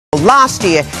Last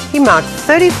year, he marked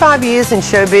 35 years in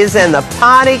showbiz, and the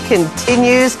party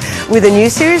continues with a new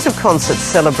series of concerts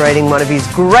celebrating one of his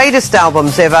greatest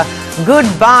albums ever,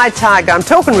 Goodbye Tiger. I'm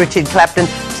talking Richard Clapton.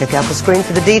 Check out the screen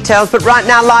for the details, but right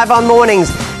now, live on Mornings,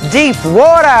 Deep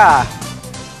Water.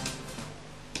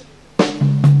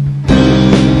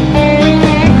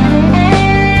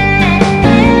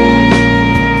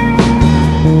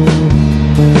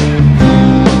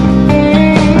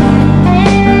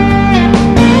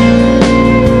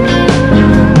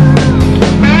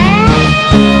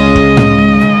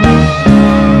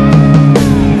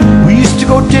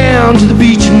 Down to the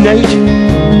beach at night,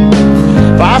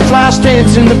 fireflies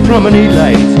dance in the promenade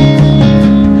light.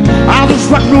 All those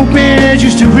rock and roll bands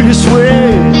used to really sway,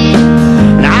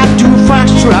 and I'd do a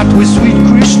foxtrot with sweet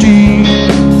Christine,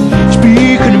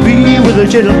 speaking to me with a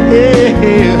gentle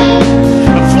hair,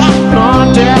 floating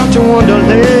on down to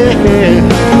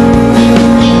Wonderland.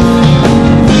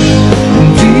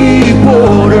 Deep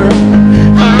water,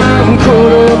 I'm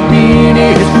caught up in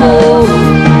its flow.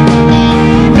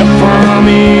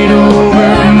 Coming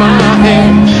over my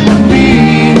head, I'll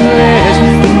be the last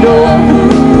to know.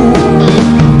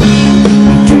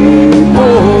 Deep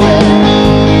water,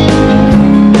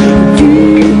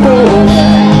 deep water.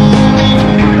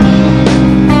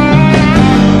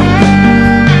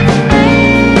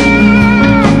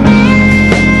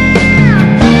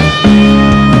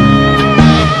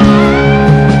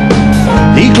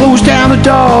 They closed down the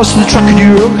doors to the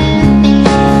Trocadero,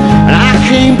 and I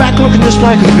came back looking just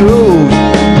like a ghost.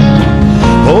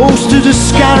 Posters are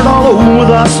scattered all over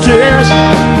the stairs.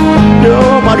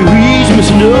 Nobody reads me,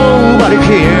 so nobody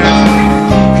cares.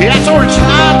 Yeah, I told a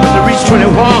child when I reached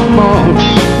 21,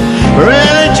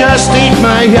 really just ain't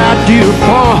my idea of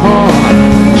fun.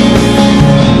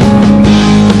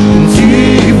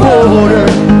 Deep water,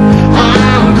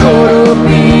 I'm caught up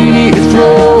in its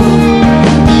throat.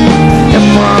 They're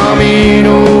bombing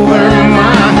over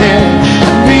my head,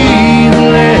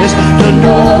 to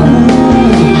know.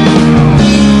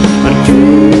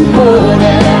 Deep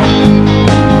water,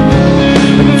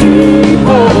 deep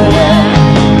water.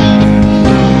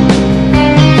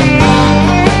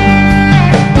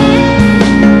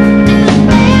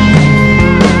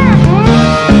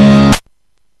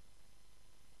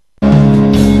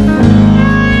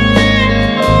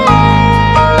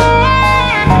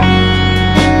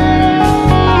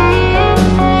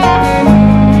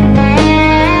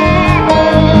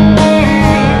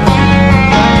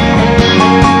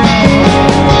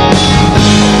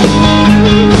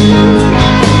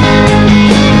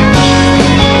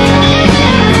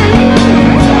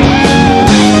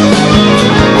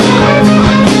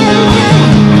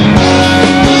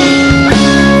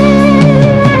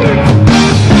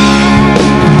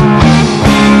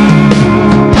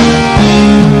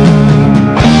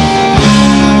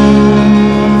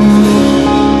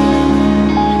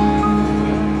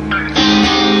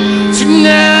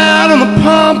 Out on the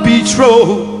Palm Beach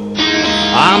Road,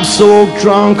 I'm so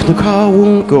drunk the car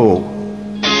won't go.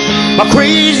 My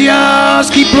crazy eyes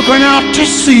keep looking out to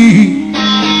sea.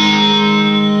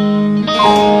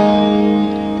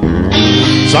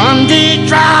 Sunday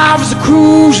drives a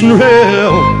cruising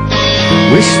rail,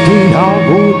 wish they'd all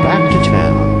go back to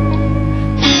town.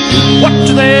 What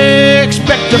do they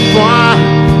expect to find?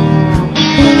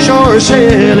 Sure as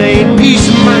hell ain't peace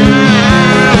of mind.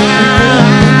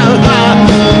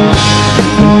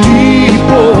 Deep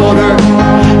water,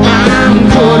 I'm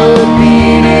caught up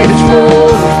in its flow.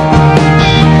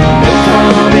 They're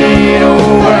coming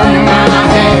over my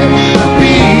head, I'll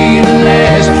be the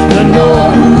last to know.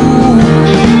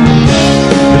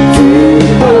 Deep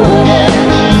water,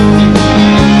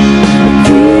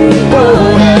 deep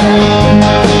water,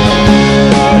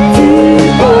 deep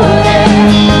water,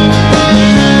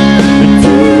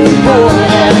 deep water.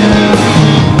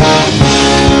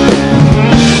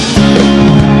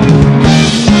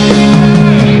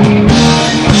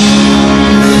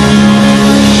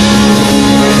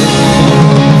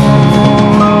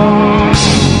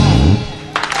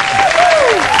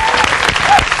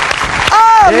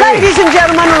 Ladies and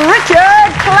gentlemen,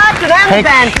 Richard Clapton and the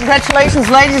band. Congratulations,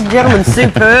 ladies and gentlemen.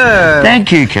 Superb.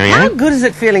 Thank you, Kerri-Anne. How good is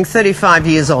it feeling 35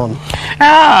 years on?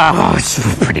 Oh, it's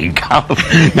pretty cold.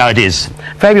 No, it is.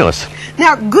 Fabulous.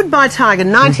 Now, Goodbye Tiger,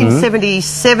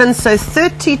 1977, so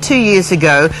 32 years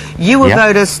ago, you were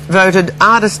voted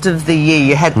Artist of the Year.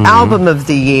 You had Album of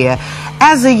the Year.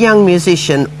 As a young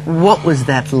musician, what was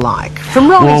that like? From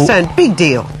Rolling Stone, big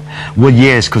deal. Well,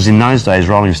 yes, because in those days,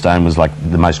 Rolling Stone was like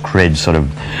the most cred sort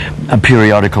of a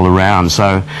periodical around,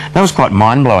 so that was quite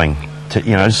mind-blowing to,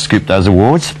 you know, scoop those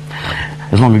awards,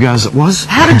 as long ago as it was.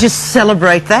 How did you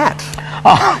celebrate that?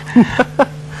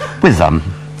 With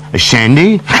a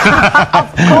shandy.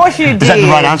 Of course you did. Is that the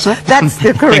right answer? That's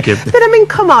the correct. Thank you. But I mean,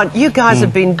 come on, you guys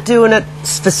have been doing it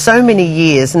for so many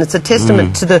years, and it's a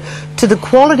testament to the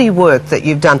quality work that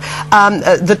you've done.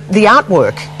 The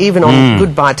artwork, even on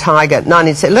Goodbye Tiger,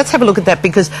 1970. Let's have a look at that,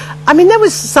 because I mean that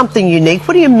was something unique.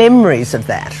 What are your memories of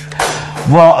that?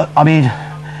 Well, I mean,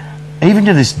 even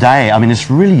to this day, I mean, it's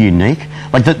really unique.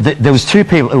 Like there was two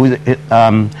people. It was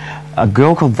a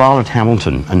girl called Violet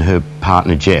Hamilton and her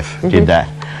partner Jeff did that.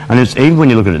 And it's, even when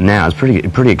you look at it now, it's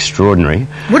pretty extraordinary.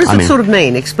 What does it sort of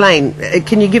mean? Explain.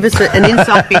 Can you give us an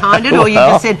insight behind it, or you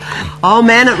just said, "Oh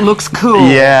man, it looks cool"?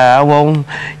 Yeah, well,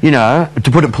 you know,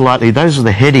 to put it politely, those are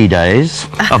the heady days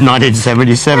of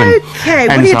 1977. Okay,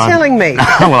 what are you telling me?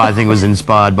 Well, I think it was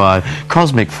inspired by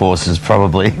cosmic forces,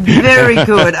 probably. Very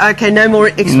good. Okay, no more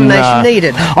explanation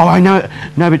needed. Oh, I know.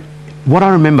 No, but what I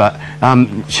remember,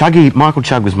 Michael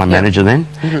Chugg was my manager then,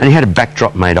 and he had a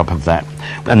backdrop made up of that.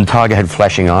 And Tiger had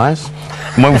flashing eyes.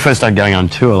 And when we first started going on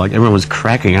tour, like, everyone was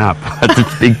cracking up at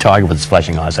the big Tiger with his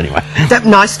flashing eyes anyway.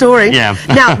 Nice story. Yeah.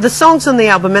 Now, the songs on the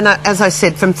album, and as I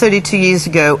said, from 32 years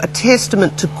ago, a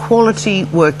testament to quality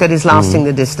work that is lasting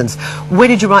the distance. Where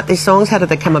did you write these songs? How did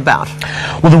they come about?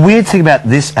 Well, the weird thing about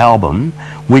this album,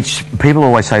 which people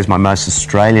always say is my most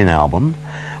Australian album,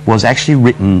 was actually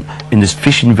written in this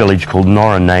fishing village called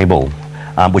Nabel,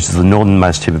 which is the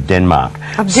northernmost tip of Denmark.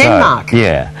 Of Denmark?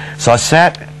 Yeah. So I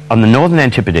sat on the northern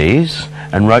Antipodes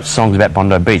and wrote songs about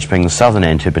Bondi Beach, being the southern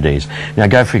Antipodes. Now,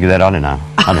 go figure that. I don't know.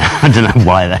 I don't know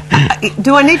why that.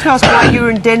 Do I need to ask why you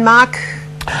were in Denmark?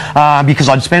 Because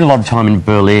I'd spent a lot of time in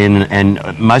Berlin,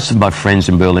 and most of my friends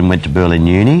in Berlin went to Berlin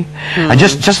Uni. And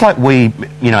just like we,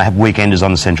 you know, have weekenders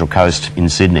on the Central Coast in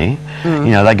Sydney,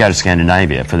 you know, they go to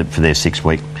Scandinavia for their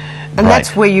 6-week And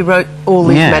that's where you wrote all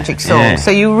these magic songs. Yeah.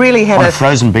 So you really had on a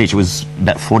frozen beach. It was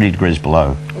about 40 degrees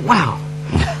below. Wow.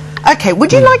 Okay,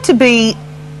 would you like to be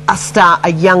a star,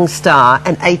 a young star,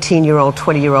 an 18-year-old,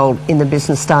 20-year-old in the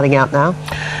business starting out now?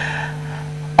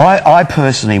 I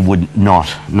personally would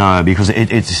not, no, because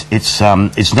it's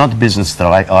not the business that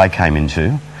I came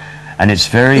into, and it's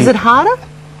very... Is it harder?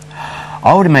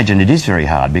 I would imagine it is very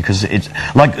hard, because it's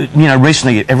like, you know,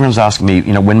 recently everyone's asking me,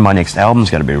 you know, when my next album's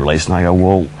going to be released, and I go,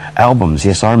 well, albums,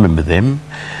 yes, I remember them.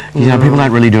 You know, people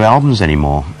don't really do albums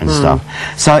anymore and stuff.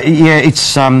 So yeah,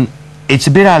 it's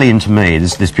a bit alien to me,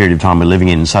 this period of time we're living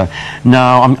in. So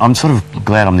no, I'm sort of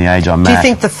glad I'm the age I'm at. Do you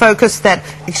think the focus, that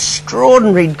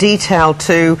extraordinary detail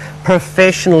to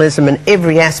professionalism and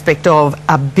every aspect of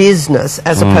a business,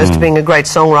 as opposed to being a great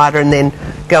songwriter and then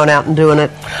going out and doing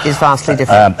it, is vastly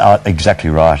different? Exactly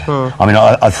right. I mean,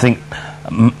 I think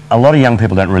a lot of young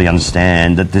people don't really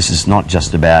understand that this is not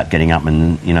just about getting up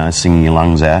and, you know, singing your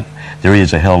lungs out. There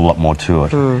is a hell of a lot more to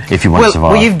it if you want to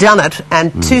survive. Well, you've done it,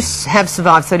 and to have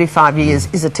survived 35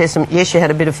 years is a testament. Yes, you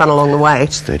had a bit of fun along the way.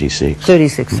 It's 36.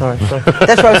 36, sorry. That's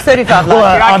right, I was 35 last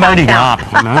year. I'm owning up.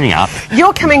 I'm owning up.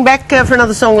 You're coming back for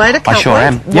another song later. Can't I sure wait.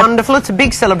 am. Yep. Wonderful. It's a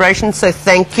big celebration, so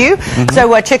thank you.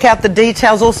 So check out the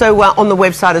details also on the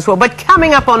website as well. But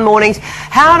coming up on Mornings,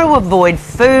 how to avoid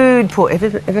food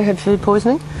poisoning. Ever had food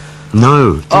poisoning?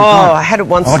 No. Oh, I had it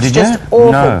once. Oh, it's did just you?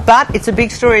 awful. No. But it's a big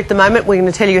story at the moment. We're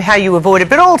going to tell you how you avoid it.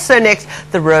 But also next,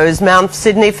 the Rosemount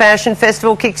Sydney Fashion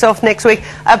Festival kicks off next week.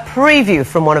 A preview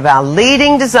from one of our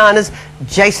leading designers,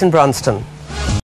 Jason Brunston.